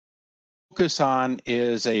focus on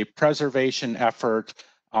is a preservation effort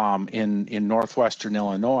in northwestern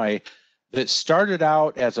Illinois that started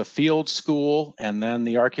out as a field school, and then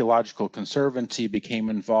the Archaeological Conservancy became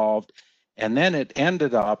involved, and then it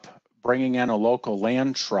ended up bringing in a local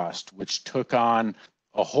land trust, which took on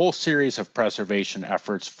a whole series of preservation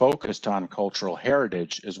efforts focused on cultural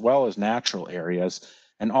heritage as well as natural areas,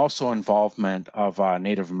 and also involvement of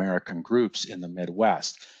Native American groups in the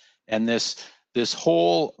Midwest. And this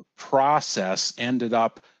whole process ended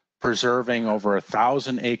up preserving over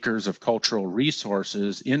 1,000 acres of cultural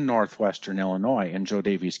resources in northwestern Illinois in Jo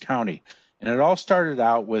Daviess County. And it all started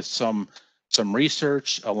out with some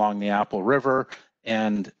research along the Apple River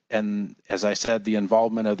and as I said, the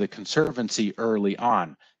involvement of the Conservancy early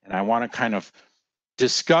on. And I want to kind of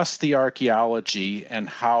discuss the archaeology and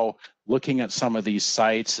how looking at some of these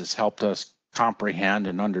sites has helped us comprehend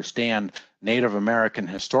and understand Native American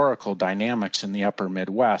historical dynamics in the upper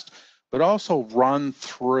Midwest, but also run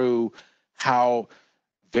through how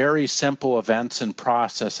very simple events and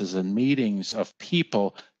processes and meetings of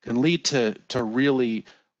people can lead to really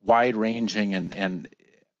wide-ranging and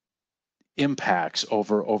impacts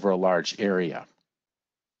over a large area.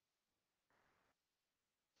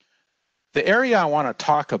 The area I want to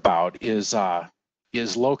talk about is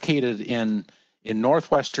located in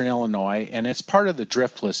northwestern Illinois, and it's part of the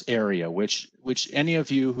driftless area, which any of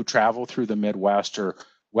you who travel through the Midwest are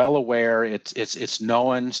well aware. It's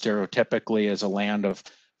known stereotypically as a land of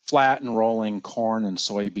flat and rolling corn and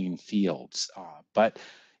soybean fields, but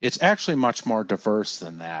it's actually much more diverse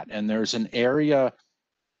than that. And there's an area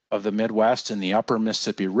of the Midwest in the upper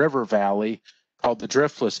Mississippi River Valley called the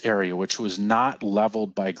driftless area, which was not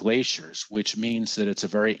leveled by glaciers, which means that it's a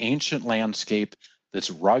very ancient landscape that's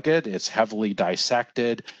rugged, it's heavily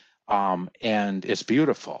dissected, and it's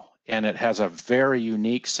beautiful. And it has a very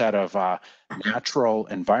unique set of natural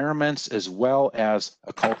environments as well as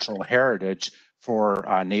a cultural heritage for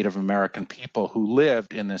Native American people who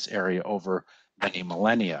lived in this area over many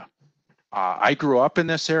millennia. I grew up in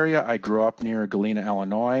this area. I grew up near Galena,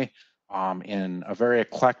 Illinois, in a very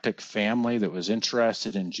eclectic family that was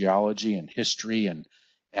interested in geology and history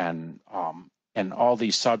and all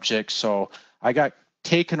these subjects. So I got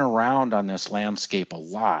taken around on this landscape a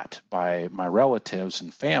lot by my relatives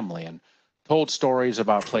and family, and told stories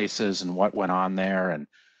about places and what went on there, and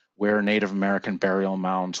where Native American burial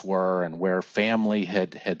mounds were, and where family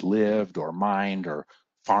had lived or mined or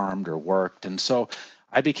farmed or worked. And so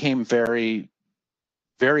I became very,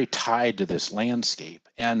 very tied to this landscape.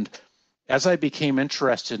 And as I became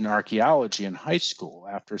interested in archaeology in high school,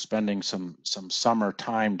 after spending some summer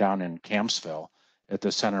time down in Campsville at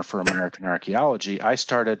the Center for American Archaeology, I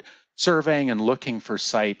started surveying and looking for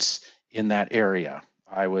sites in that area.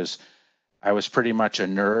 I was pretty much a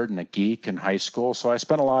nerd and a geek in high school, so I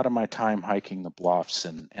spent a lot of my time hiking the bluffs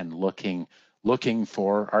and looking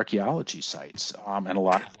for archaeology sites. And a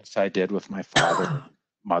lot of this I did with my father,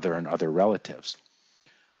 mother, and other relatives.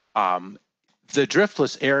 The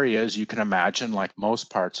driftless area, as you can imagine, like most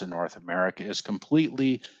parts of North America, is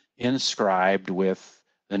completely inscribed with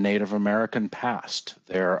the Native American past.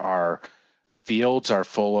 Fields are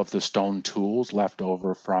full of the stone tools left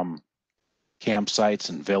over from campsites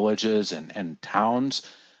and villages and towns.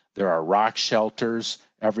 There are rock shelters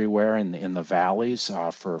everywhere in the valleys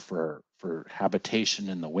for habitation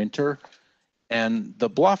in the winter. And the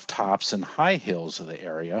bluff tops and high hills of the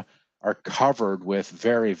area are covered with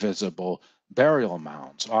very visible burial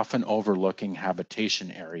mounds, often overlooking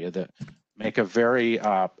habitation area, that make a very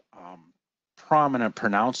prominent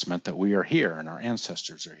pronouncement that we are here and our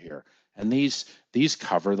ancestors are here. And these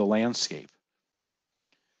cover the landscape.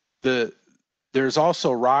 There's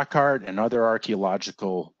also rock art and other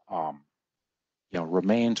archaeological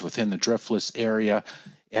remains within the driftless area,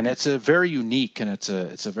 and it's a very unique and it's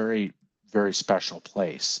a very, very special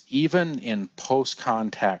place. Even in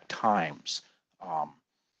post-contact times,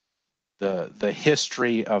 the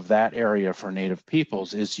history of that area for Native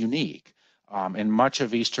peoples is unique. In much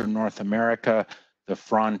of Eastern North America, the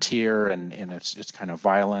frontier and its kind of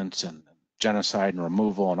violence and genocide and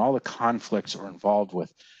removal and all the conflicts that were involved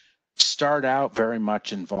with start out very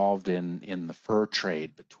much involved in the fur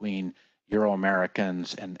trade between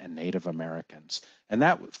Euro-Americans and Native Americans. And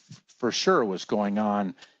that for sure was going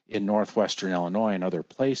on in northwestern Illinois and other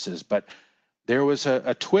places, but there was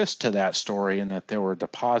a twist to that story in that there were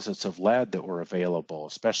deposits of lead that were available,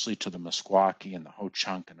 especially to the Meskwaki and the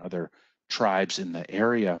Ho-Chunk and other tribes in the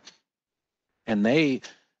area. And they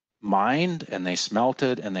mined and they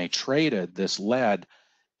smelted and they traded this lead,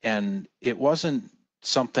 and it wasn't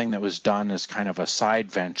something that was done as kind of a side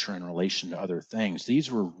venture in relation to other things. These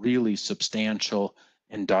were really substantial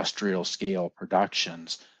industrial scale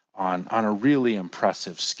productions on a really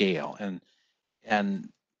impressive scale. And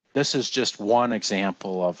this is just one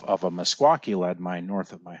example of a Meskwaki lead mine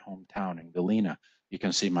north of my hometown in Galena. You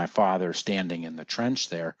can see my father standing in the trench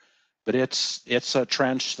there, but it's a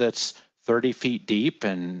trench that's 30 feet deep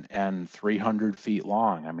and 300 feet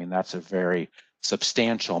long. I mean, that's a very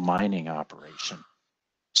substantial mining operation.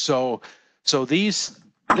 So this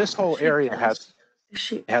whole area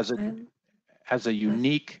has a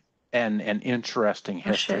unique and interesting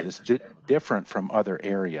history. It's different from other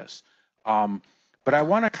areas. But I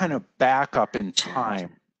want to kind of back up in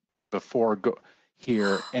time before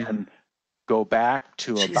here and go back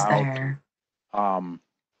to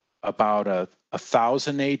about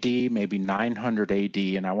 1000 AD, maybe 900 AD,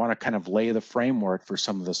 and I want to kind of lay the framework for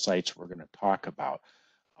some of the sites we're going to talk about.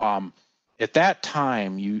 At that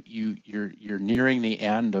time, you're nearing the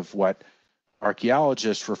end of what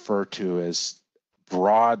archaeologists refer to as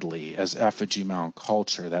broadly as effigy mound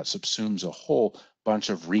culture that subsumes a whole bunch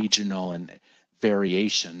of regional and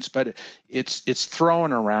variations, but it's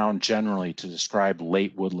thrown around generally to describe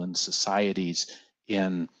late woodland societies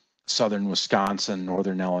in southern Wisconsin,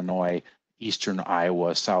 northern Illinois, eastern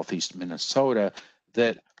Iowa, southeast Minnesota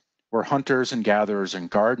that were hunters and gatherers and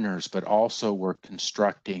gardeners, but also were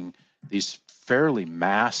constructing these fairly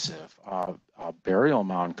massive burial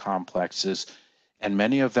mound complexes, and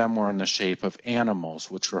many of them were in the shape of animals,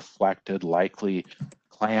 which reflected likely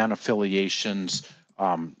clan affiliations,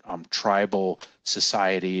 tribal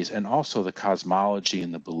societies, and also the cosmology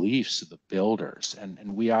and the beliefs of the builders.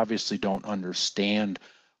 And we obviously don't understand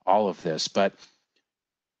all of this, but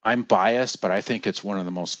I'm biased, but I think it's one of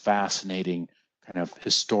the most fascinating kind of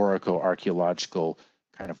historical, archaeological,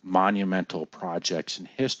 kind of monumental projects in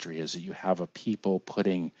history, is that you have a people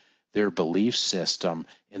putting their belief system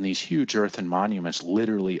in these huge earthen monuments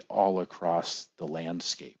literally all across the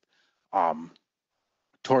landscape.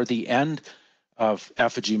 Toward the end of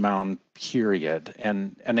effigy mound period,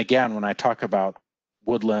 and again, when I talk about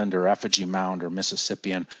woodland or effigy mound or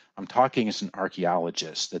Mississippian, I'm talking as an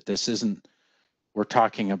archaeologist, that this isn't, we're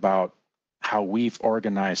talking about how we've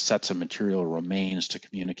organized sets of material remains to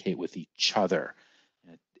communicate with each other.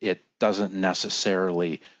 It doesn't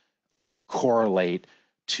necessarily correlate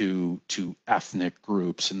to ethnic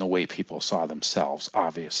groups in the way people saw themselves,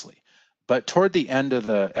 obviously. But toward the end of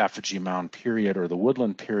the effigy mound period, or the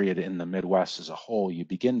woodland period in the Midwest as a whole, you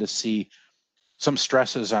begin to see some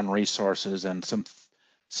stresses on resources and some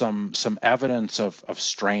evidence of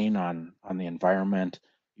strain on the environment.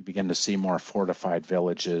 You begin to see more fortified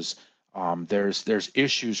villages. There's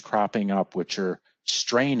issues cropping up which are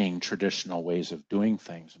straining traditional ways of doing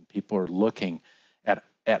things, and people are looking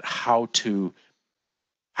at how to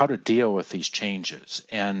deal with these changes.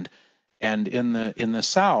 And in the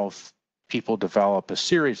South, people develop a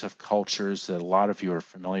series of cultures that a lot of you are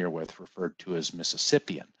familiar with, referred to as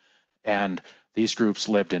Mississippian. And these groups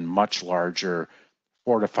lived in much larger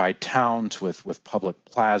fortified towns with public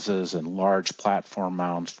plazas and large platform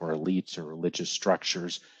mounds for elites or religious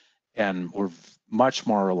structures, and were much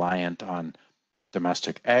more reliant on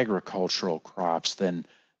domestic agricultural crops than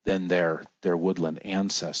their woodland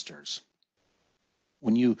ancestors.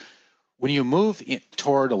 When you move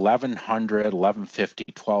toward 1100, 1150,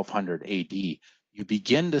 1200 AD, you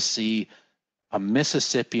begin to see a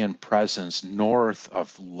Mississippian presence north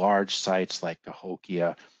of large sites like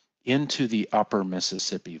Cahokia into the upper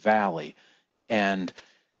Mississippi Valley. And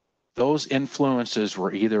those influences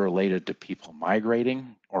were either related to people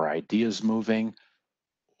migrating or ideas moving,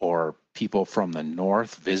 or people from the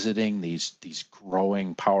north visiting these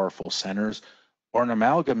growing, powerful centers, or an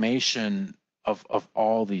amalgamation of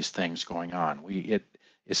all these things going on.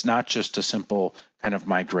 It's not just a simple kind of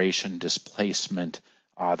migration displacement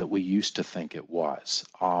that we used to think it was.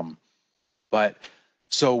 But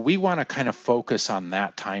so we want to kind of focus on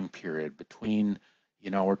that time period between,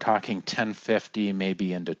 we're talking 1050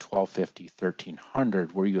 maybe into 1250,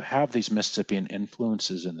 1300, where you have these Mississippian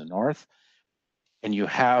influences in the north, and you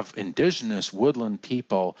have indigenous woodland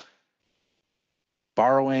people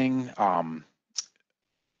borrowing,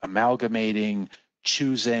 amalgamating,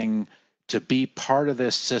 choosing to be part of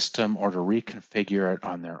this system or to reconfigure it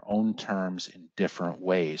on their own terms in different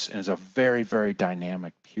ways. And it's a very, very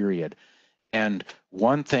dynamic period. And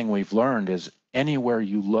one thing we've learned is anywhere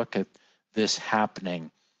you look at this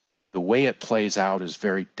happening, the way it plays out is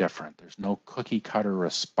very different. There's no cookie cutter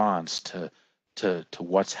response to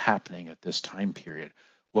what's happening at this time period.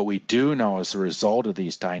 What we do know as a result of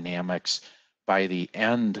these dynamics, by the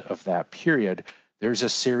end of that period, there's a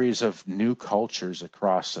series of new cultures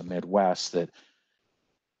across the Midwest that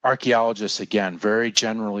archaeologists, again, very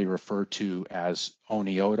generally refer to as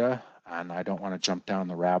Oneota, and I don't want to jump down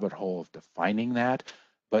the rabbit hole of defining that,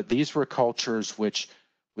 but these were cultures which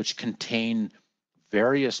contain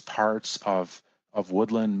various parts of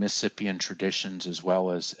woodland Mississippian traditions as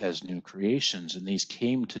well as new creations, and these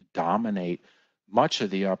came to dominate much of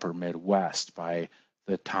the upper Midwest by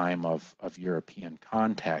the time of European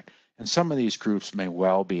contact. And some of these groups may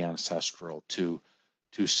well be ancestral to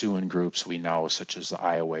Siouan groups we know, such as the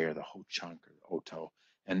Iowa or the Ho-Chunk or the Oto,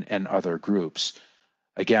 and other groups.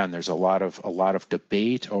 Again, there's a lot of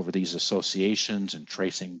debate over these associations and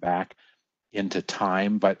tracing back into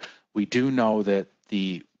time, but we do know that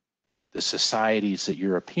the societies that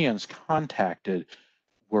Europeans contacted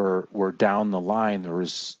were down the line the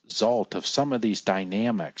result of some of these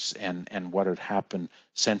dynamics and what had happened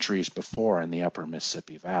centuries before in the upper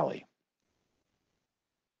Mississippi Valley.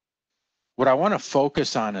 What I want to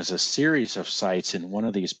focus on is a series of sites in one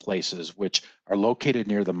of these places which are located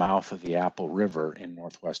near the mouth of the Apple River in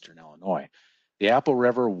northwestern Illinois. The Apple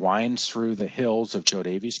River winds through the hills of Jo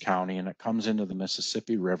Daviess County and it comes into the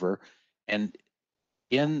Mississippi River, and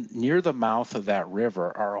near the mouth of that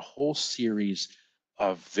river are a whole series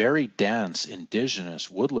of very dense indigenous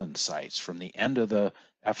woodland sites from the end of the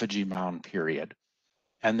effigy mound period.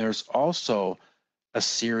 And there's also a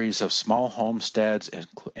series of small homesteads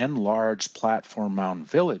and large platform mound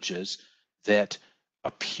villages that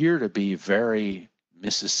appear to be very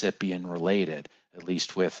Mississippian related, at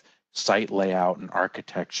least with site layout and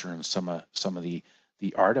architecture and some of the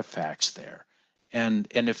artifacts there. And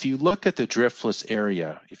if you look at the driftless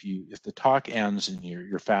area, if the talk ends and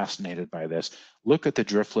you're fascinated by this, look at the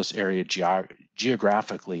driftless area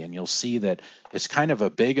geographically, and you'll see that it's kind of a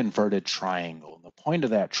big inverted triangle. And the point of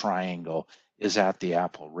that triangle is at the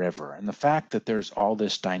Apple River. And the fact that there's all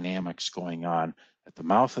this dynamics going on at the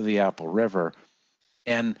mouth of the Apple River,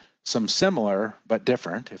 and some similar but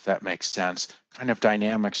different, if that makes sense, kind of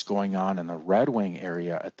dynamics going on in the Red Wing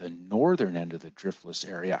area at the northern end of the driftless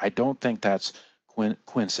area, I don't think that's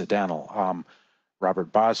coincidental.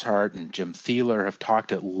 Robert Boshart and Jim Thieler have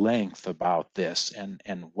talked at length about this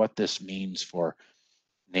and what this means for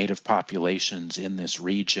native populations in this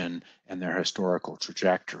region and their historical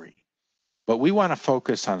trajectory. But we want to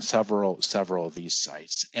focus on several of these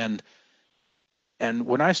sites. And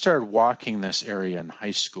when I started walking this area in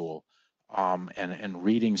high school and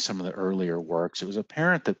reading some of the earlier works, it was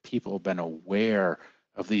apparent that people have been aware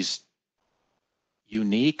of these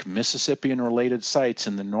unique Mississippian-related sites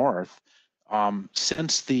in the north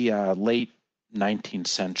since the late 19th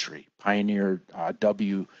century. Pioneer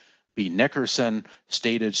W.B. Nickerson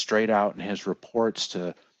stated straight out in his reports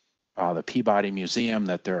to the Peabody Museum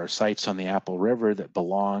that there are sites on the Apple River that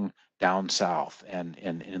belong down south and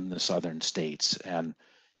in the southern states. And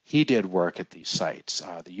he did work at these sites.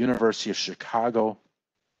 The University of Chicago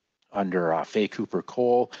under Fay Cooper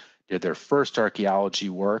Cole did their first archaeology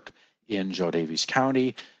work in Jo Daviess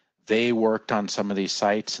County. They worked on some of these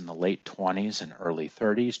sites in the late 20s and early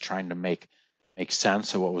 30s, trying to make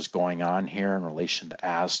sense of what was going on here in relation to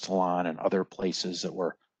Aztalan and other places that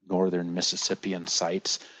were northern Mississippian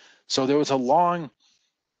sites. So there was a long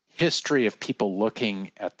history of people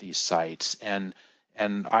looking at these sites, and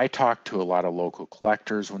I talked to a lot of local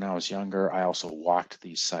collectors when I was younger. I also walked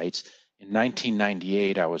these sites. In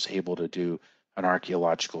 1998, I was able to do an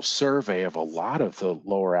archaeological survey of a lot of the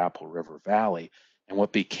lower Apple River Valley. And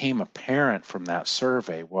what became apparent from that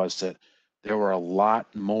survey was that there were a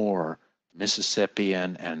lot more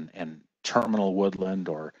Mississippian and terminal woodland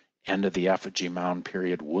or end of the effigy mound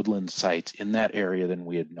period woodland sites in that area than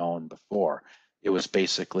we had known before. It was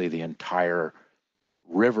basically the entire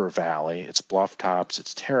river valley, its bluff tops,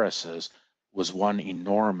 its terraces, was one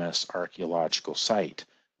enormous archaeological site.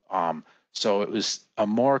 So it was a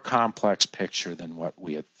more complex picture than what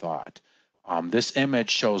we had thought. This image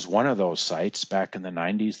shows one of those sites back in the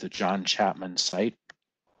 90s, the John Chapman site,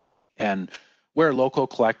 and where local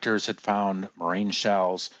collectors had found marine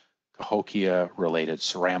shells, Cahokia-related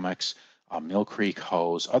ceramics, Mill Creek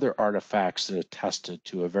hose, other artifacts that attested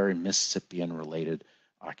to a very Mississippian-related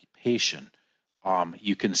occupation.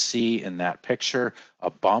 You can see in that picture a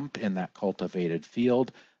bump in that cultivated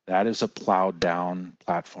field. That is a plowed down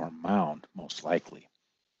platform mound, most likely.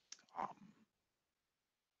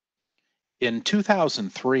 In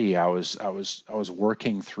 2003, I was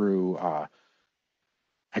working through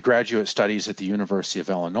my graduate studies at the University of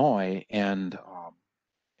Illinois and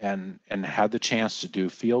had the chance to do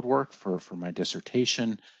field work for my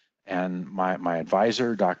dissertation. And my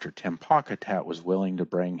advisor, Dr. Tim Pocketat, was willing to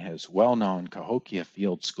bring his well-known Cahokia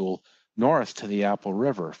Field School north to the Apple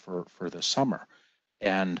River for the summer.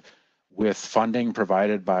 And with funding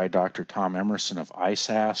provided by Dr. Tom Emerson of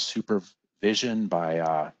ISAS, supervision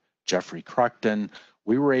by Jeffrey Cruckton,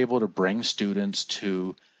 we were able to bring students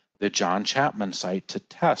to the John Chapman site to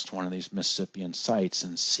test one of these Mississippian sites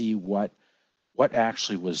and see what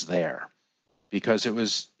actually was there. Because it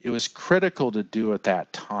was critical to do at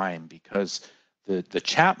that time, because the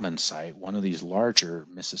Chapman site, one of these larger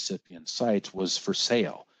Mississippian sites, was for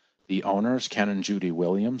sale. The owners, Ken and Judy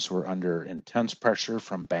Williams, were under intense pressure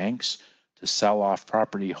from banks to sell off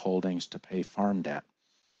property holdings to pay farm debt.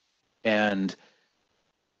 And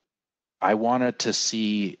I wanted to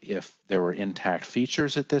see if there were intact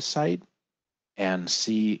features at this site and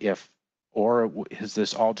see if, or has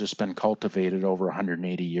this all just been cultivated over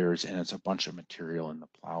 180 years and it's a bunch of material in the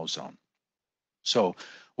plow zone. So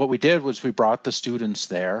what we did was we brought the students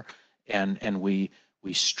there and we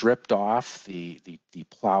stripped off the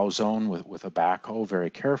plow zone with a backhoe very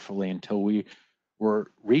carefully until we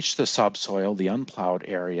reached the subsoil, the unplowed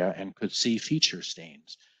area, and could see feature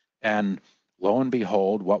stains. And lo and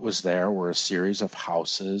behold, what was there were a series of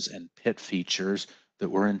houses and pit features that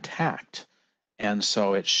were intact. And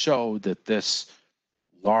so it showed that this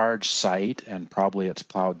large site, and probably its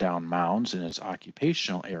plowed down mounds and its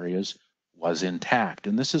occupational areas, was intact.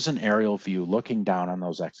 And this is an aerial view looking down on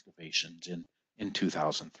those excavations in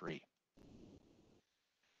 2003.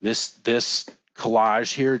 This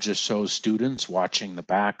collage here just shows students watching the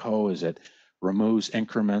backhoe as it removes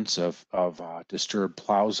increments of disturbed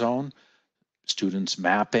plow zone, students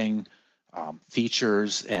mapping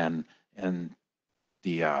features and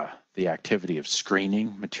the activity of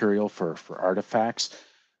screening material for artifacts.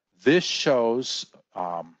 This shows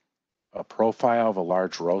a profile of a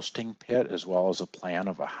large roasting pit, as well as a plan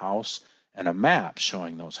of a house and a map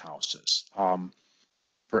showing those houses.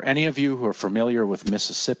 For any of you who are familiar with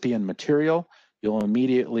Mississippian material, you'll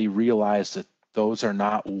immediately realize that those are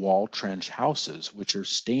not wall trench houses, which are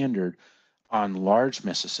standard on large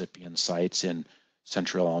Mississippian sites in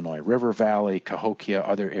central Illinois River Valley, Cahokia,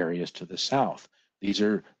 other areas to the south. These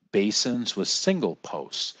are basins with single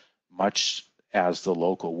posts, much as the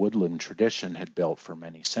local woodland tradition had built for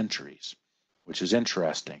many centuries, which is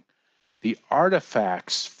interesting. The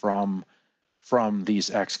artifacts from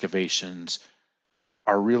these excavations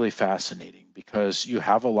are really fascinating because you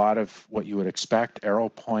have a lot of what you would expect, arrow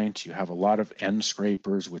points, you have a lot of end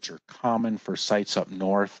scrapers, which are common for sites up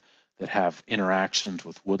north that have interactions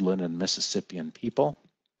with woodland and Mississippian people.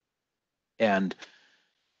 And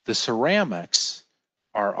the ceramics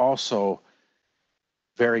are also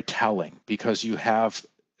very telling because you have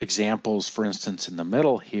examples, for instance, in the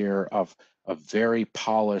middle here of very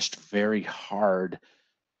polished, very hard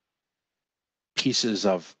pieces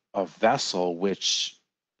of vessel, which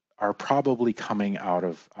are probably coming out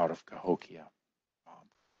of Cahokia.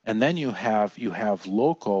 And then you have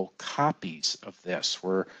local copies of this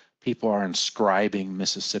where people are inscribing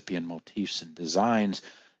Mississippian motifs and designs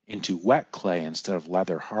into wet clay instead of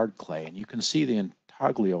leather hard clay. And you can see the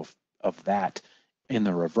intaglio of that in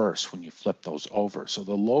the reverse when you flip those over. So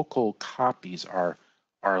the local copies are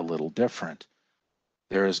a little different.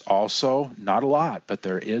 There is also, not a lot, but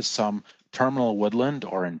there is some terminal woodland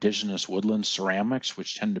or indigenous woodland ceramics,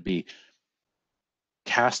 which tend to be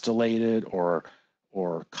castellated or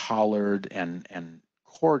collared and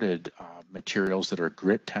corded materials that are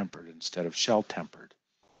grit tempered instead of shell tempered.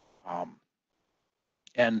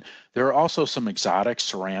 And there are also some exotic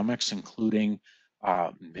ceramics, including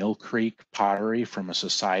Mill Creek pottery from a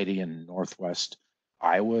society in Northwest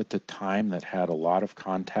Iowa at the time that had a lot of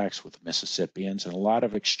contacts with Mississippians and a lot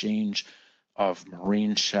of exchange of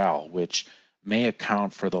marine shell, which may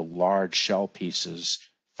account for the large shell pieces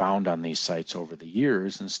found on these sites over the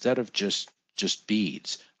years instead of just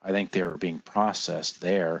beads. I think they were being processed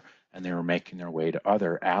there and they were making their way to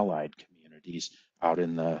other allied communities out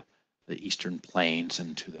in the eastern plains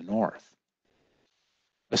and to the north.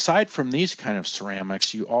 Aside from these kind of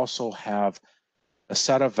ceramics, you also have a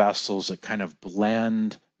set of vessels that kind of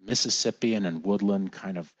blend Mississippian and woodland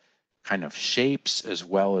kind of shapes, as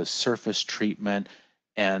well as surface treatment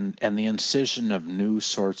and the incision of new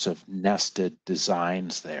sorts of nested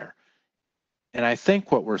designs there. And I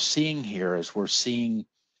think what we're seeing here is we're seeing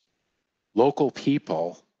local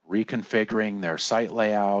people reconfiguring their site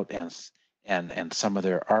layout and some of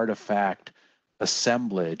their artifact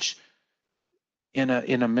assemblage in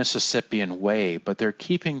a Mississippian way, but they're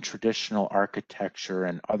keeping traditional architecture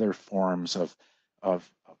and other forms of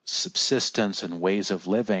subsistence and ways of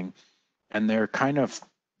living, and they're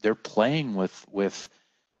playing with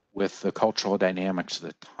the cultural dynamics of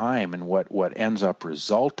the time. And what ends up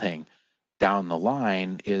resulting down the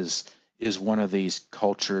line is is one of these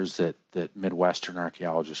cultures that Midwestern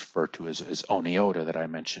archaeologists refer to as Oneota that I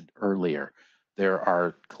mentioned earlier. There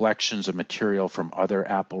are collections of material from other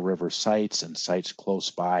Apple River sites and sites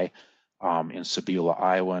close by in Sebula,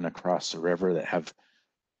 Iowa, and across the river that have,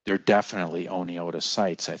 they're definitely Oneota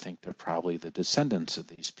sites. I think they're probably the descendants of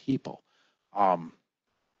these people.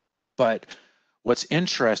 But what's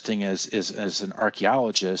interesting is as an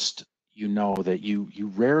archaeologist, you know that you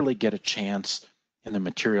rarely get a chance in the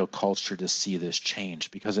material culture to see this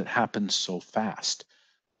change because it happens so fast.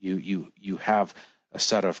 You have a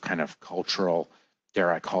set of kind of cultural,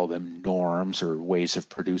 dare I call them, norms or ways of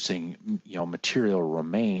producing, material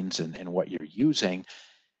remains and what you're using,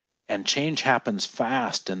 and change happens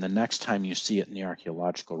fast. And the next time you see it in the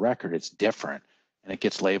archaeological record, it's different, and it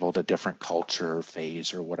gets labeled a different culture or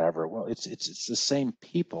phase or whatever. Well, it's the same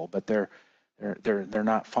people, but they're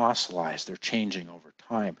not fossilized. They're changing over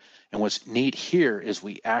time. And what's neat here is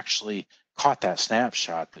we actually caught that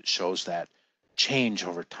snapshot that shows that change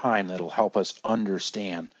over time that'll help us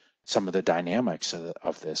understand some of the dynamics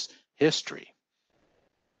of this history.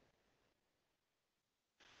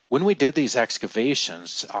 When we did these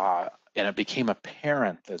excavations, and it became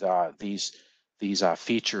apparent that these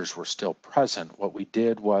features were still present, what we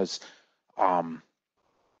did was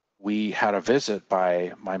we had a visit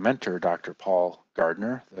by my mentor, Dr. Paul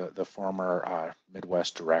Gardner, the former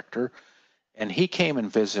Midwest director, and he came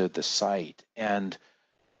and visited the site, and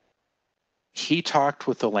he talked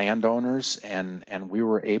with the landowners, and we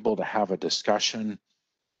were able to have a discussion,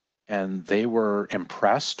 and they were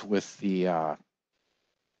impressed with the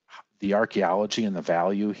archaeology and the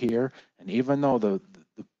value here. And even though the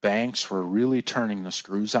banks were really turning the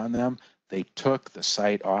screws on them, they took the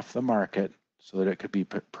site off the market so that it could be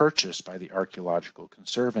purchased by the Archaeological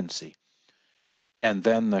Conservancy. And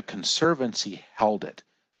then the Conservancy held it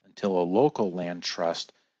until a local land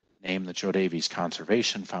trust named the Jo Daviess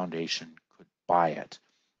Conservation Foundation could buy it.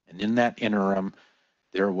 And in that interim,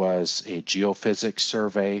 there was a geophysics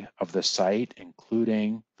survey of the site,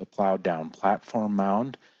 including the plowed down platform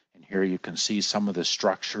mound. And here you can see some of the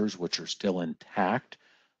structures which are still intact.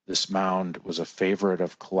 This mound was a favorite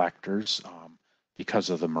of collectors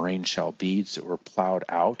because of the moraine shell beads that were plowed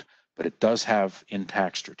out, but it does have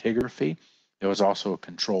intact stratigraphy. There was also a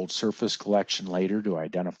controlled surface collection later to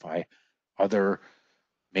identify other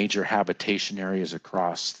major habitation areas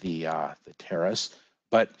across the terrace.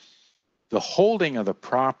 But the holding of the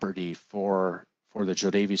property for the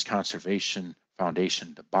Jo Daviess Conservation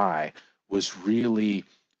Foundation to buy was really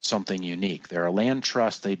something unique. They're a land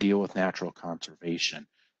trust. They deal with natural conservation.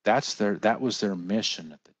 That was their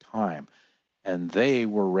mission at the time. And they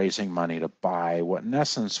were raising money to buy what in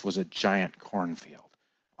essence was a giant cornfield.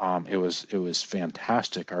 It was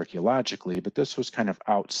fantastic archaeologically, but this was kind of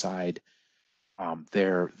outside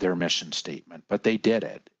their mission statement. But they did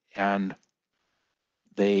it, and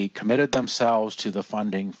they committed themselves to the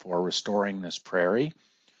funding for restoring this prairie,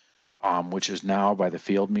 which is now by the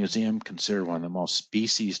Field Museum considered one of the most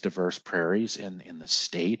species diverse prairies in the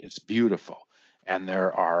state. It's beautiful, and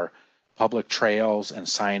there are public trails and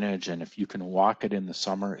signage, and if you can walk it in the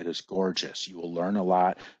summer, it is gorgeous. You will learn a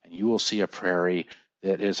lot, and you will see a prairie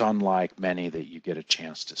that is unlike many that you get a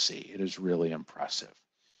chance to see. It is really impressive.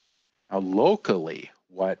 Now, locally,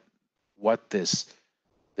 what this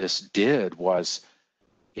did was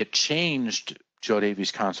it changed Jo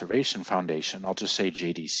Daviess Conservation Foundation, I'll just say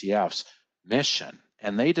JDCF's mission,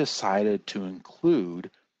 and they decided to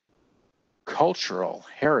include cultural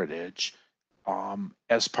heritage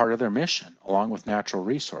as part of their mission, along with natural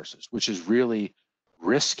resources, which is really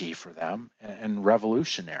risky for them and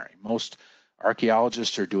revolutionary. Most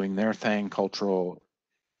archaeologists are doing their thing, cultural,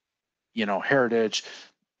 heritage,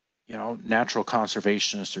 natural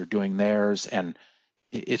conservationists are doing theirs, and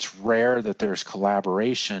it's rare that there's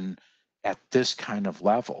collaboration at this kind of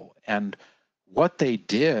level. And what they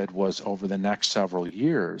did was over the next several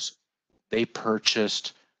years, they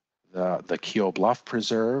purchased the Keogh Bluff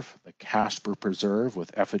Preserve, the Casper Preserve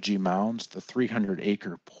with effigy mounds, the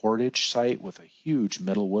 300-acre Portage site with a huge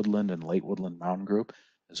Middle Woodland and Late Woodland mound group,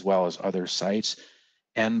 as well as other sites.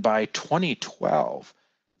 And by 2012,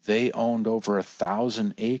 they owned over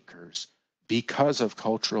 1,000 acres because of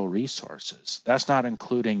cultural resources. That's not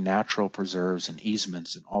including natural preserves and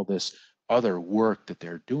easements and all this other work that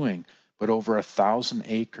they're doing, but over 1,000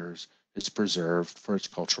 acres is preserved for its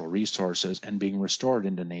cultural resources and being restored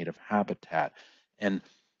into native habitat. And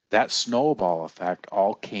that snowball effect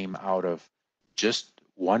all came out of just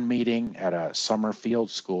one meeting at a summer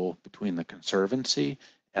field school between the Conservancy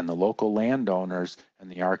and the local landowners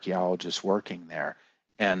and the archaeologists working there.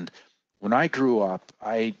 And when I grew up,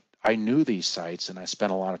 I I knew these sites and I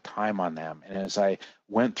spent a lot of time on them. And as I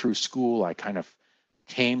went through school, I kind of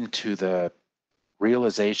came to the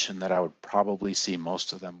realization that I would probably see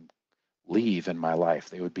most of them leave in my life.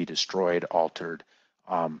 They would be destroyed, altered,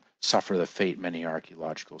 suffer the fate many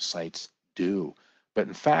archaeological sites do. But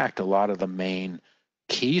in fact, a lot of the main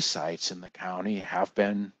key sites in the county have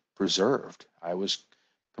been preserved. I was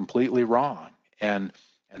completely wrong. And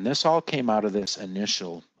this all came out of this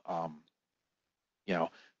initial,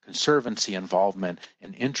 conservancy involvement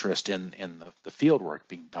and interest in the field work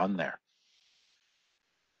being done there.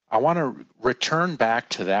 I want to return back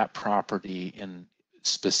to that property in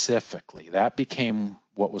specifically. That became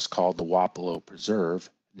what was called the Wapello Preserve,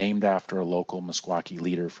 named after a local Meskwaki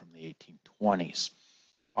leader from the 1820s.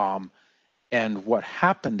 And what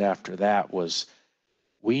happened after that was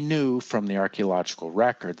we knew from the archaeological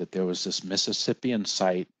record that there was this Mississippian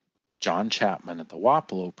site, John Chapman at the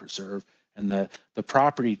Wapello Preserve, and the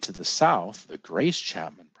property to the south, the Grace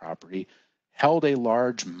Chapman property, held a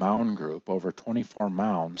large mound group, over 24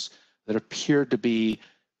 mounds, that appeared to be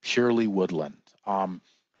purely woodland.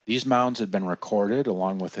 These mounds had been recorded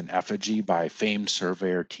along with an effigy by famed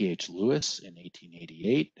surveyor T.H. Lewis in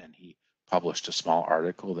 1888, and he published a small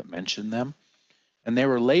article that mentioned them. And they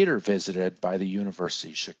were later visited by the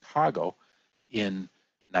University of Chicago in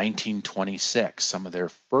 1926. Some of their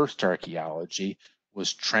first archaeology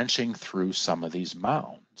was trenching through some of these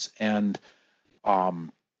mounds. And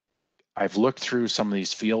I've looked through some of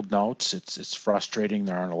these field notes. It's frustrating.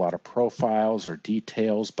 There aren't a lot of profiles or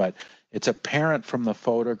details, but it's apparent from the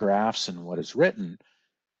photographs and what is written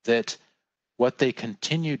that what they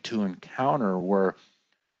continued to encounter were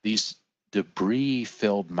these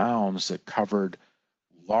debris-filled mounds that covered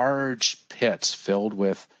large pits filled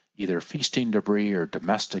with either feasting debris or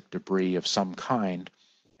domestic debris of some kind.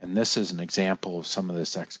 And this is an example of some of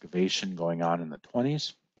this excavation going on in the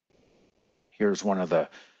 20s. Here's one of the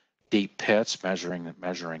deep pits measuring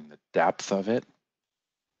the depth of it.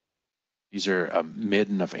 These are a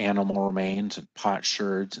midden of animal remains and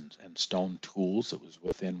potsherds and stone tools that was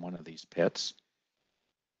within one of these pits.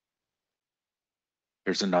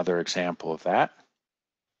 Here's another example of that.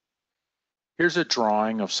 Here's a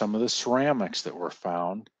drawing of some of the ceramics that were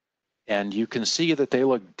found, and you can see that they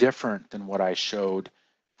look different than what I showed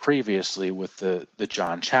previously with the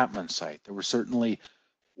John Chapman site. There were certainly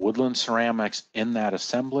woodland ceramics in that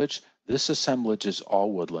assemblage. This assemblage is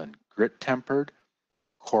all woodland, grit tempered,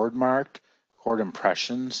 cord marked, cord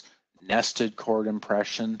impressions, nested cord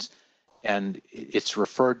impressions, and it's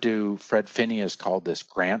referred to, Fred Finney has called this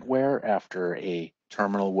Grantware after a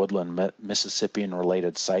terminal woodland Mississippian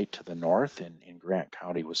related site to the north in Grant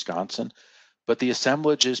County, Wisconsin. But the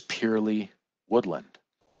assemblage is purely woodland.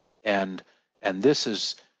 And this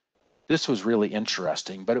was really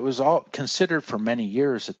interesting, but it was all considered for many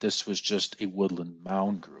years that this was just a woodland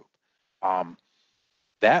mound group.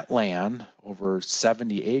 That land, over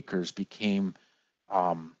 70 acres,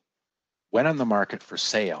 went on the market for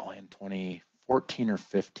sale in 2014 or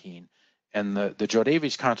 15, and the Jo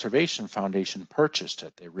Daviess Conservation Foundation purchased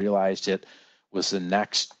it. They realized it was the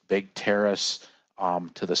next big terrace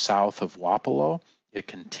to the south of Wapello. It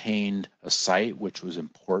contained a site which was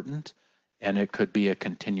important, and it could be a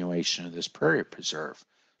continuation of this prairie preserve.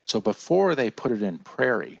 So before they put it in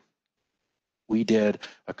prairie, we did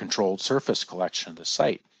a controlled surface collection of the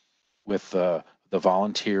site with the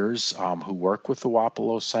volunteers who work with the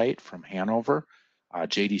Wapello site from Hanover,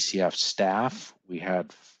 JDCF staff. We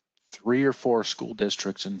had 3 or 4 school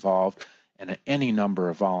districts involved, and any number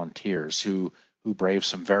of volunteers who braved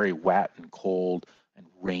some very wet and cold and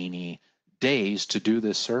rainy days to do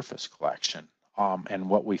this surface collection. And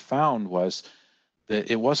what we found was that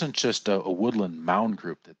it wasn't just a woodland mound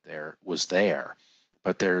group that was there,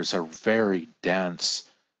 but there's a very dense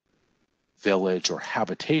village or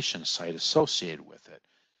habitation site associated with it.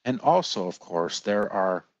 And also, of course, there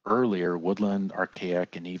are earlier woodland,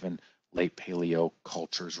 archaic, and even late paleo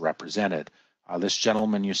cultures represented. This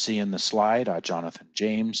gentleman you see in the slide, Jonathan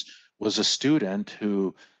James, was a student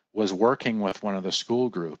who was working with one of the school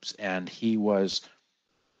groups, and he was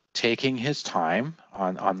taking his time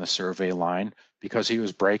on the survey line because he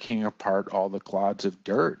was breaking apart all the clods of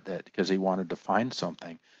dirt because he wanted to find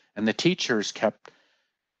something. And the teachers kept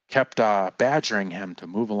badgering him to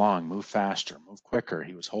move along, move faster, move quicker.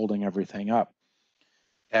 He was holding everything up.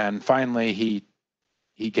 And finally, he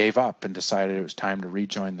gave up and decided it was time to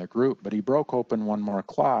rejoin the group, but he broke open one more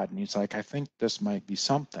clod, and he's like, I think this might be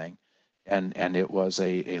something. And it was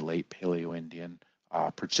a late Paleo-Indian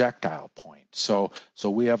projectile point. So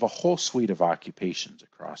we have a whole suite of occupations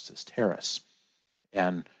across this terrace.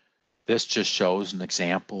 And This just shows an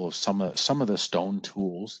example of some of the stone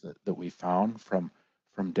tools that we found from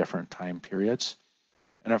different time periods.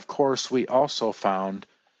 And of course, we also found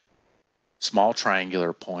small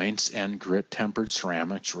triangular points and grit-tempered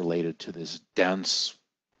ceramics related to this dense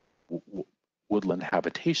woodland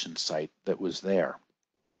habitation site that was there.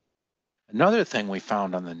 Another thing we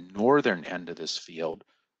found on the northern end of this field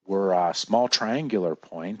were small triangular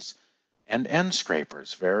points and end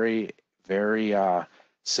scrapers, very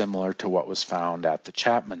similar to what was found at the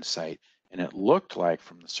Chapman site. And it looked like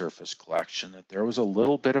from the surface collection that there was a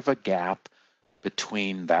little bit of a gap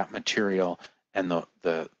between that material and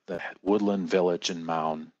the woodland village and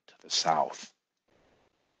mound to the south.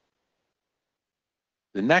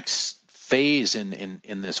 The next phase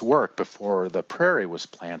in this work before the prairie was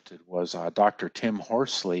planted was Dr. Tim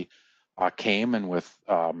Horsley came, and with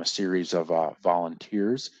a series of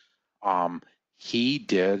volunteers, he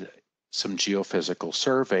did some geophysical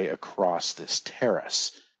survey across this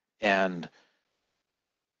terrace, and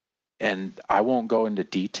I won't go into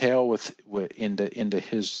detail into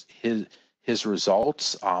his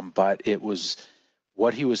results, but it was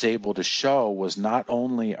what he was able to show was not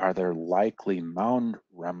only are there likely mound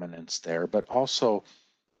remnants there, but also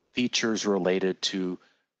features related to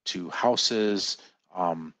houses,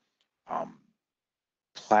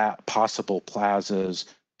 possible plazas,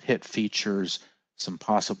 pit features, some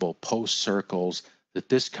possible post circles. That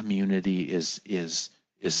this community is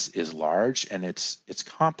large and it's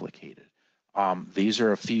complicated. These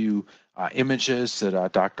are a few images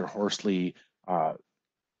that Dr. Horsley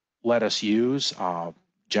let us use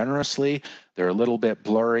generously. They're a little bit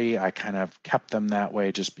blurry. I kind of kept them that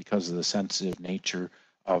way just because of the sensitive nature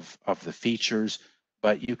of the features.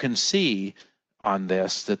 But you can see on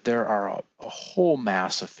this that there are a whole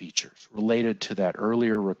mass of features related to that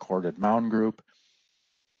earlier recorded mound group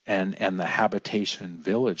and the habitation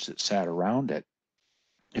village that sat around it.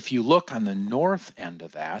 If you look on the north end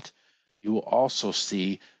of that, you will also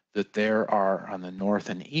see that there are on the north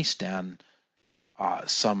and east end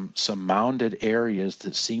some mounded areas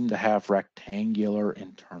that seem to have rectangular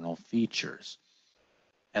internal features.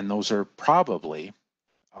 And those are probably,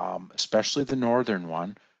 especially the northern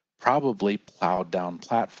one, probably plowed down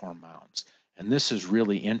platform mounds. And this is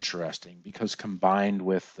really interesting because combined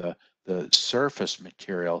with the surface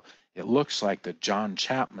material, it looks like the John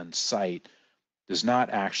Chapman site does not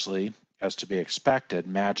actually, as to be expected,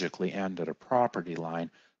 magically end at a property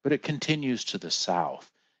line, but it continues to the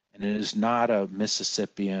south. And it is not a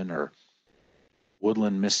Mississippian or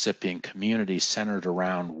woodland Mississippian community centered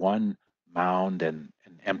around one mound and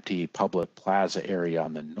an empty public plaza area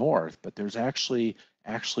on the north, but there's actually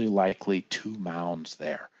likely two mounds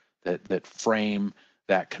there that frame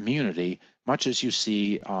that community, much as you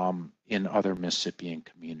see in other Mississippian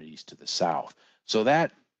communities to the south. So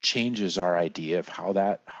that changes our idea of how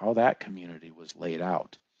that community was laid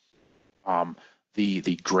out.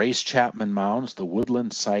 The Grace Chapman mounds, the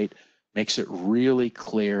woodland site, makes it really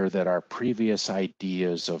clear that our previous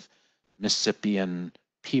ideas of Mississippian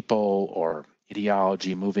people or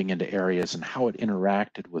ideology moving into areas and how it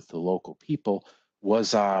interacted with the local people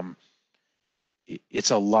was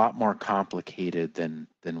it's a lot more complicated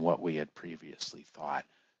than what we had previously thought.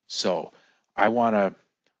 So I want to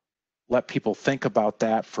let people think about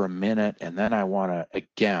that for a minute, and then I want to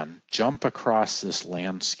again jump across this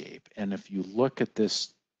landscape. And if you look at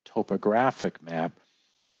this topographic map,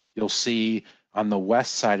 you'll see on the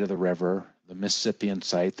west side of the river, the Mississippian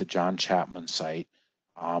site, the John Chapman site,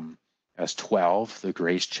 as 12, the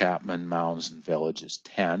Grace Chapman mounds and village is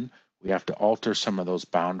 10. We have to alter some of those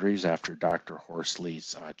boundaries after Dr.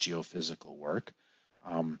 Horsley's geophysical work,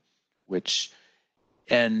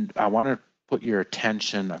 and I want to put your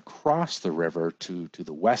attention across the river to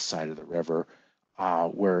the west side of the river,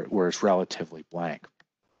 where it's relatively blank.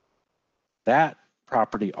 That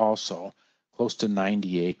property also, close to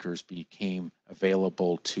 90 acres, became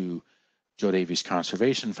available to Jo Daviess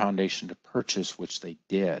Conservation Foundation to purchase, which they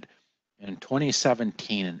did. In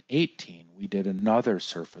 2017 and 18, we did another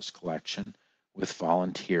surface collection with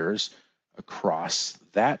volunteers across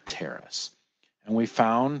that terrace. And we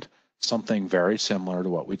found something very similar to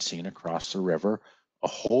what we'd seen across the river, a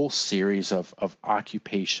whole series of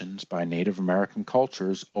occupations by Native American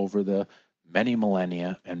cultures over the many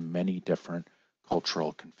millennia and many different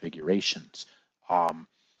cultural configurations.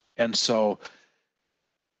 And so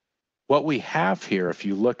what we have here, if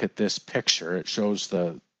you look at this picture, it shows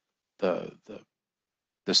the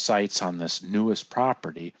sites on this newest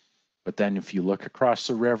property. But then if you look across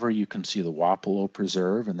the river, you can see the Wapello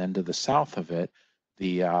Preserve, and then to the south of it,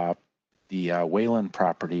 the Wayland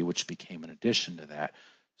property, which became an addition to that.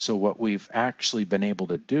 So what we've actually been able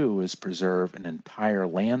to do is preserve an entire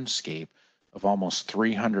landscape of almost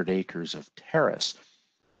 300 acres of terrace,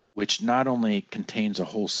 which not only contains a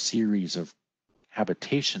whole series of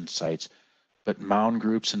habitation sites, but mound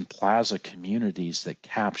groups and plaza communities that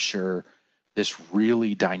capture this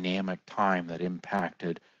really dynamic time that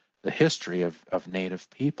impacted the history of Native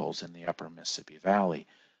peoples in the upper Mississippi Valley.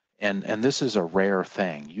 And this is a rare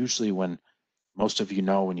thing. Usually when most of you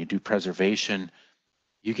know, when you do preservation,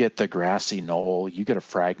 you get the grassy knoll, you get a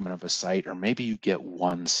fragment of a site, or maybe you get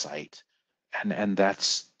one site. And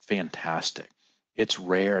that's fantastic. It's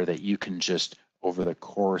rare that you can just, over the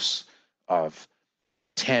course of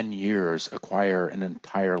 10 years, acquire an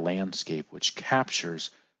entire landscape which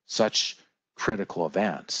captures such critical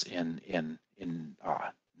events in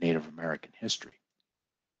Native American history.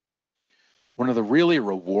 One of the really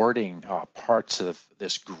rewarding parts of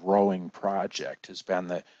this growing project has been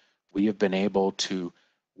that we have been able to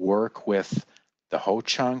work with the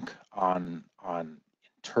Ho-Chunk on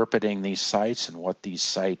interpreting these sites and what these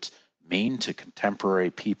sites mean to contemporary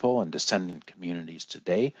people and descendant communities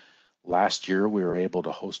today. Last year, we were able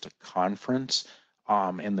to host a conference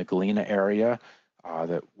in the Galena area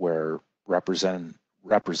where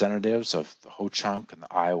representatives of the Ho-Chunk and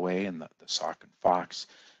the Iowa and the Sauk and Fox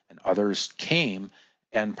and others came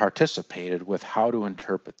and participated with how to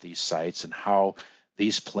interpret these sites and how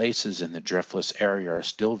these places in the driftless area are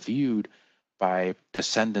still viewed by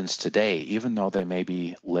descendants today, even though they may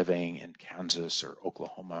be living in Kansas or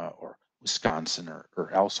Oklahoma or Wisconsin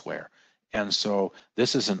or elsewhere. And so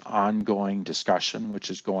this is an ongoing discussion which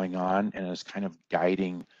is going on and is kind of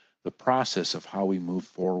guiding the process of how we move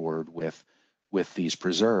forward with these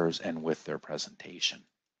preserves and with their presentation.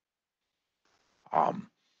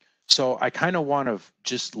 So I kind of want to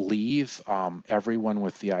just leave everyone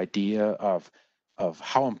with the idea of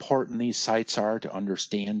how important these sites are to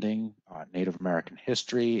understanding Native American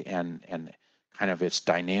history and kind of its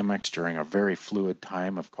dynamics during a very fluid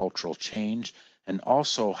time of cultural change, and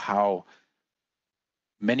also how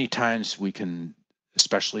many times we can,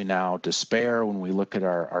 especially now, despair when we look at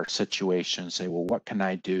our situation and say, well, what can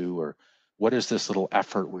I do? Or what is this little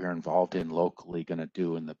effort we're involved in locally going to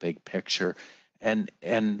do in the big picture? And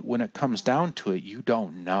when it comes down to it, you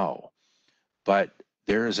don't know. But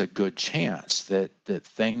there is a good chance that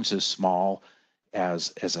things as small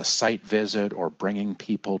as a site visit or bringing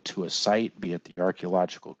people to a site, be it the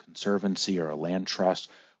Archaeological Conservancy or a land trust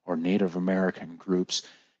or Native American groups,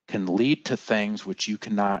 can lead to things which you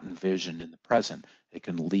cannot envision in the present. It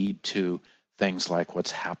can lead to things like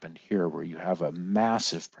what's happened here, where you have a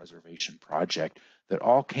massive preservation project that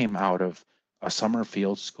all came out of a summer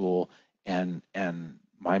field school and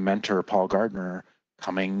my mentor, Paul Gardner,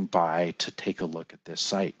 coming by to take a look at this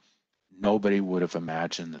site. Nobody would have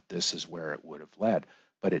imagined that this is where it would have led,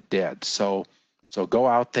 but it did. So go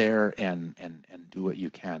out there and do what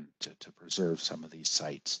you can to preserve some of these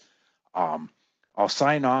sites. I'll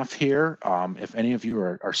sign off here. If any of you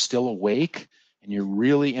are still awake and you're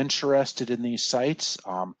really interested in these sites,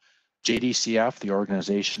 JDCF, the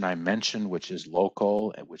organization I mentioned, which is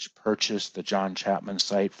local, which purchased the John Chapman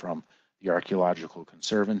site from the Archaeological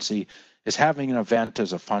Conservancy, is having an event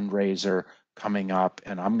as a fundraiser coming up,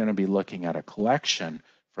 and I'm going to be looking at a collection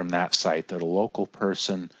from that site that a local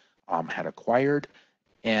person had acquired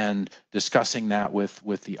and discussing that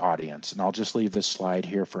with the audience. And I'll just leave this slide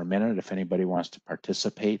here for a minute. If anybody wants to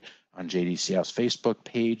participate on JDCF's Facebook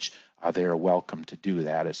page, they are welcome to do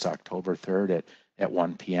that. It's October 3rd at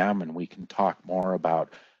 1 p.m. and we can talk more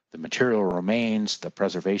about the material remains, the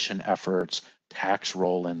preservation efforts, tax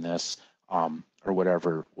role in this, or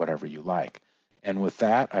whatever you like. And with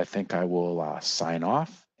that, I think I will sign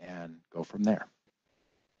off and go from there.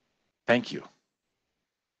 Thank you.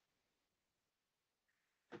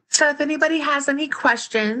 So if anybody has any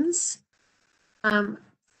questions,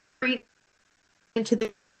 read into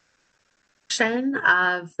the section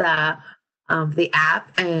of the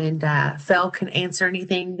app, and Phil can answer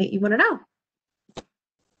anything that you want to know.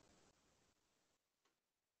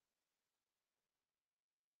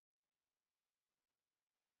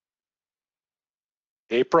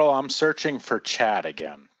 April, I'm searching for chat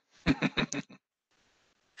again.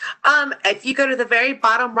 If you go to the very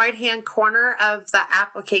bottom right-hand corner of the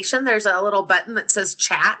application, there's a little button that says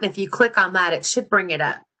chat, and if you click on that, it should bring it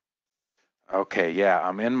up. Okay, yeah,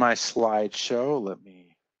 I'm in my slideshow. Let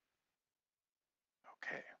me,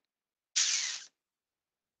 okay.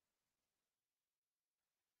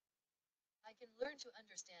 I can learn to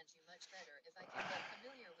understand you much better if I can get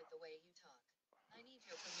familiar with the way you talk. I need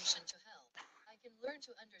your permission to help. I can learn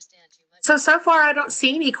to understand you much So far I don't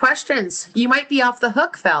see any questions. You might be off the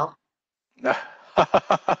hook, Phil.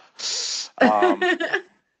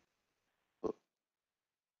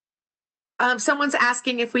 Someone's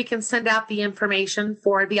asking if we can send out the information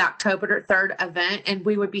for the October 3rd event, and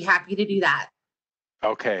we would be happy to do that.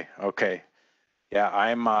 Okay. Yeah,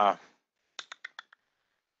 I'm,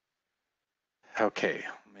 okay,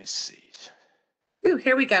 let me see. Ooh,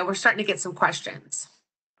 here we go. We're starting to get some questions.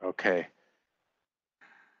 Okay.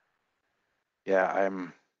 Yeah,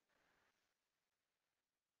 I'm,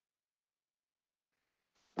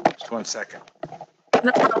 just one second.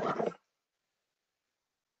 No problem.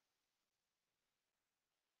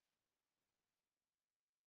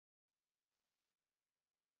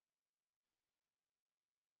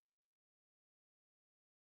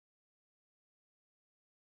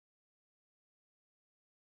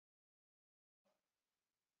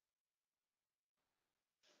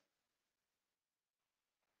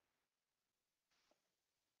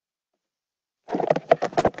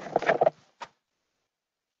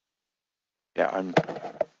 Yeah, I'm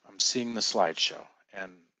seeing the slideshow,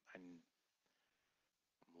 and I'm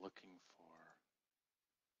looking for,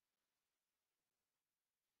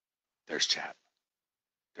 there's chat.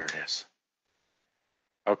 There it is.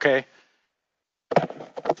 Okay.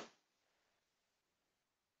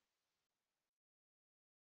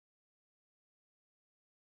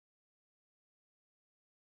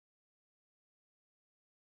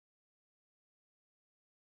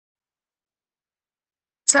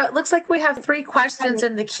 So it looks like we have 3 questions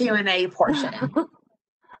in the Q&A portion.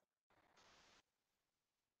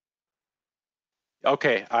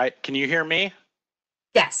 Okay, can you hear me?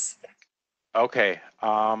 Yes. Okay,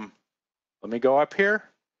 let me go up here.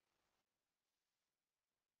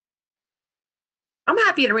 I'm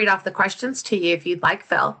happy to read off the questions to you if you'd like,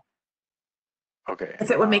 Phil. Okay. If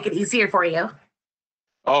it would make it easier for you.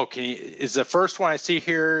 Oh, is the first one I see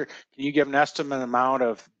here, can you give an estimate amount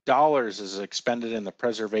of dollars is expended in the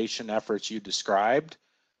preservation efforts you described?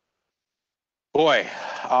 Boy,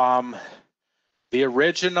 the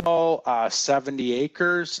original 70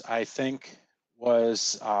 acres, I think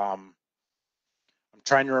was, I'm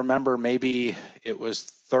trying to remember, maybe it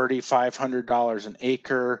was $3,500 an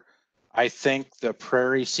acre. I think the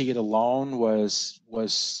prairie seed alone was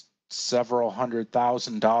several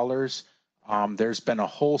 $100,000. There's been a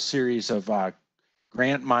whole series of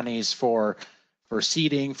grant monies for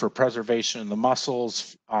seeding, for preservation of the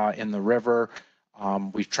mussels in the river.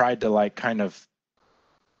 We've tried to like kind of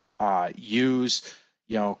use,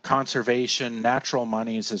 conservation, natural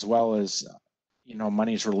monies, as well as,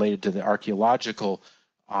 monies related to the archaeological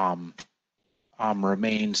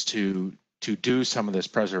remains to do some of this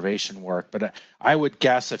preservation work. But I would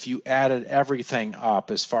guess if you added everything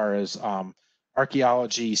up as far as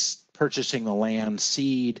archaeology, purchasing the land,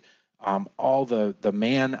 seed, all the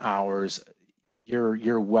man hours,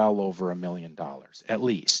 you're well over $1 million at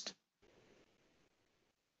least.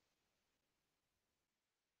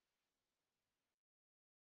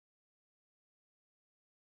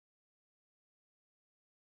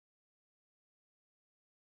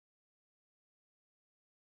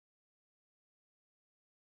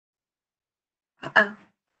 Uh-oh.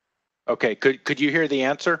 Okay, could you hear the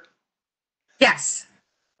answer? Yes.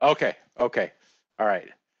 Okay, all right.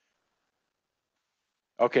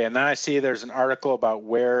 Okay, and then I see there's an article about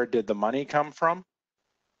where did the money come from.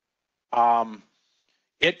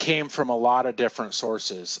 It came from a lot of different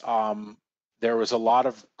sources. There was a lot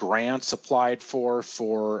of grants applied for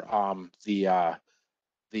from the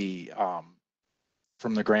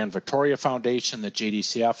Grand Victoria Foundation that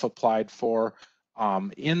JDCF applied for.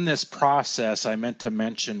 In this process, I meant to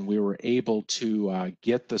mention we were able to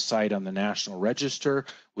get the site on the National Register,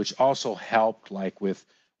 which also helped like with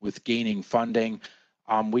gaining funding.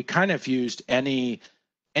 We kind of used any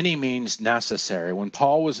means necessary. When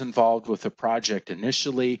Paul was involved with the project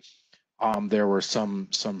initially, there were some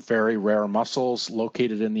very rare mussels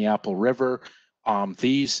located in the Apple River.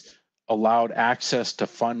 These allowed access to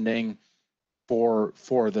funding for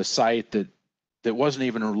the site that wasn't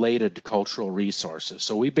even related to cultural resources.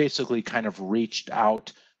 So we basically kind of reached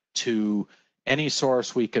out to any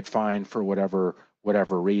source we could find for whatever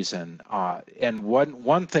reason. And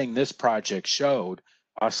one thing this project showed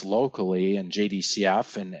us locally and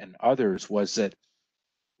JDCF and others was that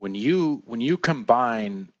when you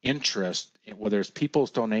combine interest, whether it's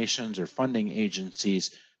people's donations or funding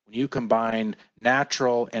agencies, when you combine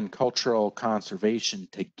natural and cultural conservation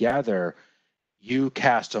together, you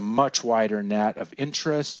cast a much wider net of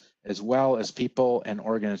interest as well as people and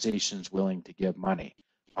organizations willing to give money.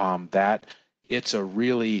 That it's a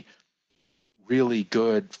really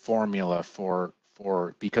good formula for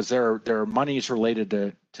because there are monies related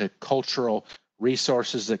to cultural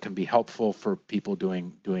resources that can be helpful for people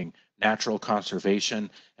doing natural conservation.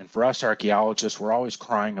 And for us archaeologists, we're always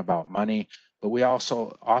crying about money, but we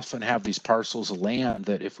also often have these parcels of land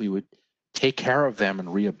that if we would take care of them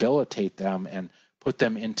and rehabilitate them and put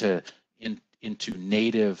them into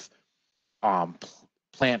native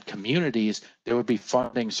plant communities, there would be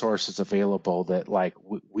funding sources available that like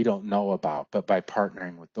we don't know about. But by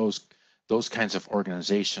partnering with those kinds of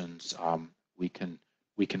organizations, we can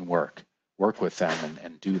work with them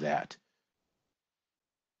and do that.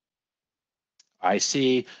 I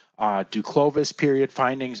see, do Clovis period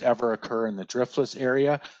findings ever occur in the driftless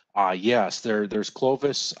area? Yes, there's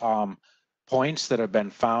Clovis points that have been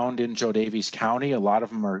found in Jo Daviess County. A lot of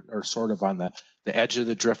them are sort of on the edge of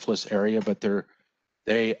the driftless area, but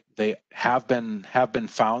they have been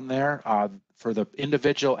found there. For the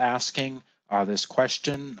individual asking this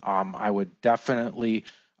question, I would definitely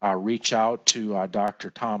reach out to Dr.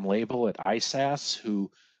 Tom Label at ISAS, who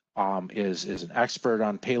is an expert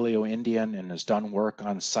on Paleo-Indian and has done work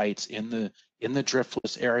on sites in the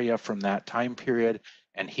driftless area from that time period.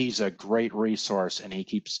 And he's a great resource, and he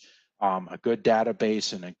keeps a good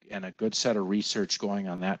database and a good set of research going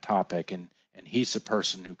on that topic. And he's the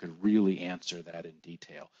person who could really answer that in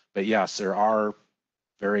detail. But yes, there are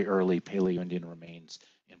very early Paleo-Indian remains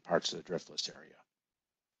in parts of the driftless area.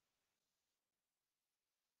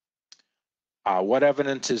 What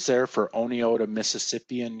evidence is there for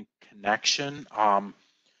Oneota-Mississippian connection?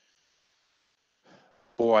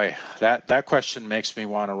 Boy, that question makes me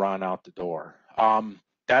want to run out the door.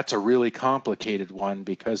 That's a really complicated one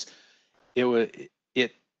because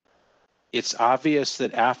it's obvious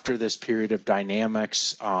that after this period of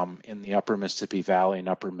dynamics in the upper Mississippi Valley and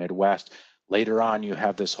upper Midwest, later on you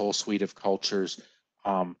have this whole suite of cultures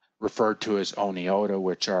referred to as Oneota,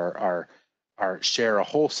 which share a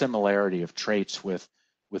whole similarity of traits with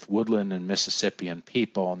woodland and Mississippian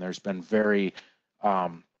people. And there's been very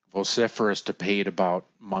vociferous debate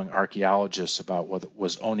among archaeologists about whether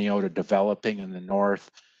was Oneota developing in the north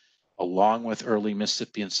along with early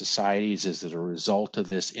Mississippian societies. Is it a result of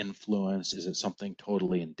this influence? Is it something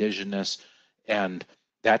totally indigenous? And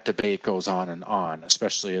that debate goes on,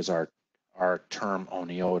 especially as our term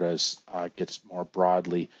Oneotas gets more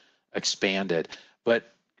broadly expanded.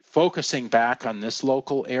 But focusing back on this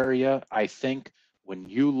local area, I think when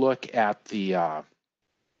you look at the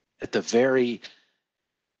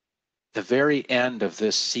very end of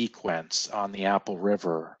this sequence on the Apple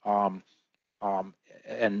River,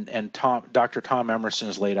 and Dr. Tom Emerson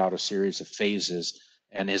has laid out a series of phases,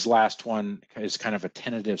 and his last one is kind of a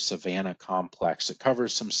tentative savanna complex. It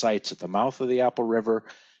covers some sites at the mouth of the Apple River,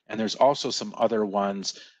 and there's also some other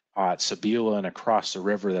ones at Sebula and across the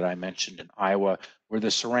river that I mentioned in Iowa, where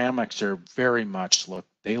the ceramics are very much look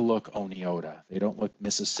Oneota. They don't look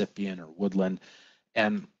Mississippian or woodland.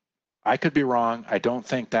 And I could be wrong. I don't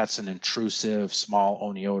think that's an intrusive small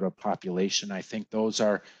Oneota population. I think those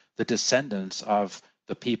are the descendants of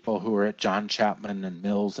the people who are at John Chapman and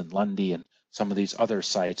Mills and Lundy and some of these other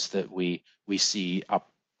sites that we see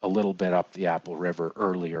up a little bit up the Apple River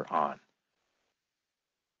earlier on.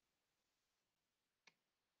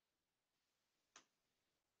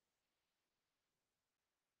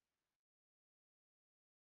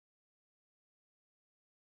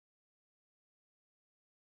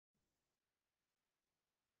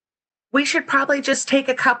 We should probably just take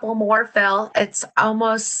a couple more, Phil. It's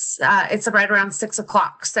almost, it's right around 6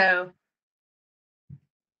 o'clock. So,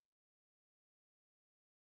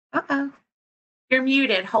 uh-oh, you're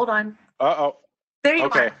muted. Hold on. Uh-oh. There you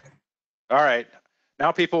okay. are. All right.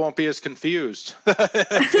 Now people won't be as confused.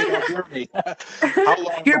 If they don't hear me. How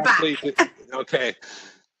long You're back. Okay.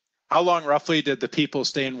 How long roughly did the people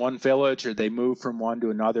stay in one village, or they move from one to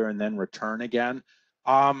another and then return again?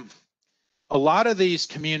 A lot of these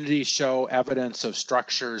communities show evidence of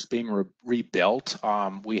structures being rebuilt.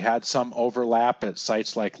 We had some overlap at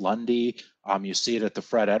sites like Lundy. You see it at the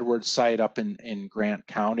Fred Edwards site up in Grant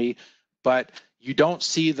County, but you don't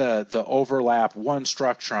see the overlap, one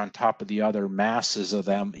structure on top of the other, masses of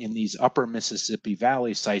them in these upper Mississippi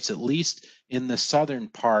Valley sites, at least in the southern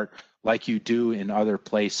part, like you do in other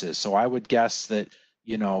places. So I would guess that,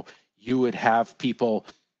 you would have people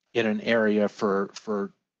in an area for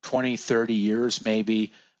 20, 30 years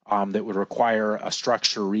maybe that would require a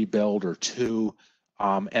structure rebuild or two,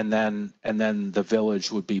 and then the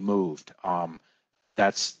village would be moved.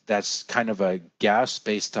 That's kind of a guess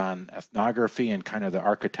based on ethnography and kind of the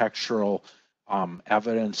architectural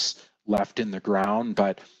evidence left in the ground.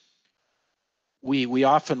 But we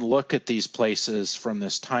often look at these places from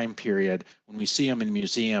this time period. When we see them in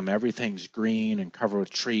museum, everything's green and covered with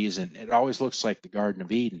trees, and it always looks like the Garden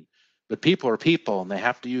of Eden. but people are people, and they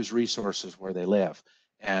have to use resources where they live.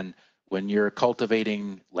 And when you're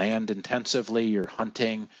cultivating land intensively, you're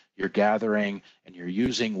hunting, you're gathering, and you're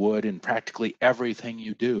using wood in practically everything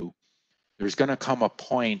you do, there's going to come a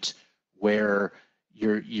point where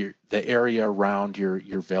the area around your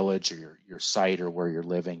village or your site or where you're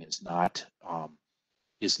living is not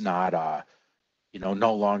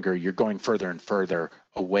no longer, you're going further and further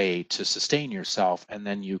away to sustain yourself, and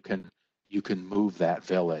then you can move that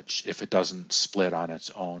village if it doesn't split on its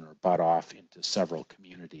own or butt off into several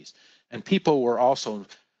communities. And people were also,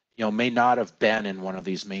 may not have been in one of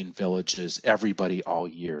these main villages everybody all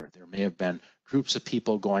year. There may have been groups of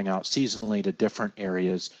people going out seasonally to different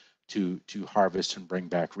areas to harvest and bring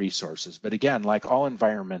back resources. But again, like all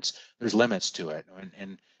environments, there's limits to it,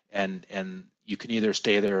 and you can either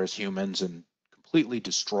stay there as humans and completely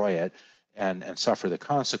destroy it and suffer the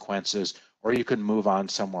consequences, or you can move on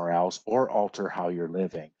somewhere else or alter how you're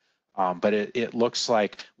living. But it looks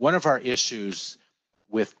like one of our issues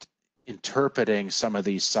with interpreting some of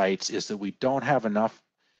these sites is that we don't have enough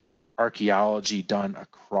archaeology done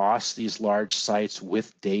across these large sites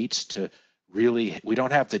with dates to really, we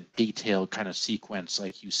don't have the detailed kind of sequence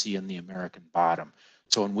like you see in the American bottom.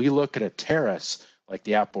 So when we look at a terrace like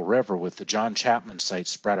the Apple River with the John Chapman site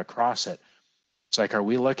spread across it, it's like, are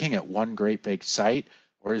we looking at one great big site,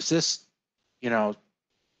 or is this,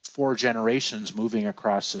 4 generations moving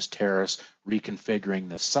across this terrace, reconfiguring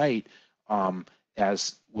the site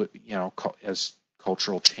as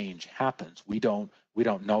cultural change happens? We don't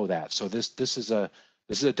know that. So this is a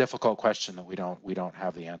difficult question that we don't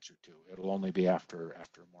have the answer to. It'll only be after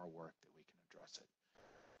more work that we can address it.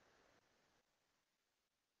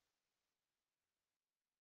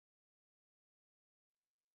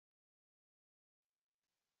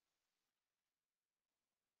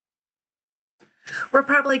 We're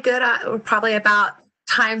probably good. We're probably about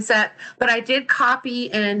time set, but I did copy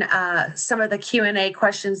in some of the Q&A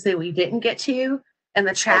questions that we didn't get to in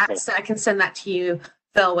the chat. Okay. So I can send that to you,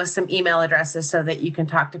 Phil, with some email addresses so that you can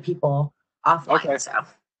talk to people offline. Okay. So.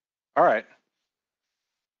 All right.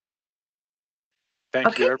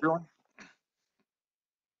 Thank you, everyone.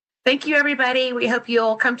 Thank you, everybody. We hope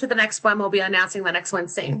you'll come to the next one. We'll be announcing the next one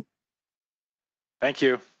soon. Thank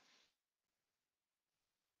you.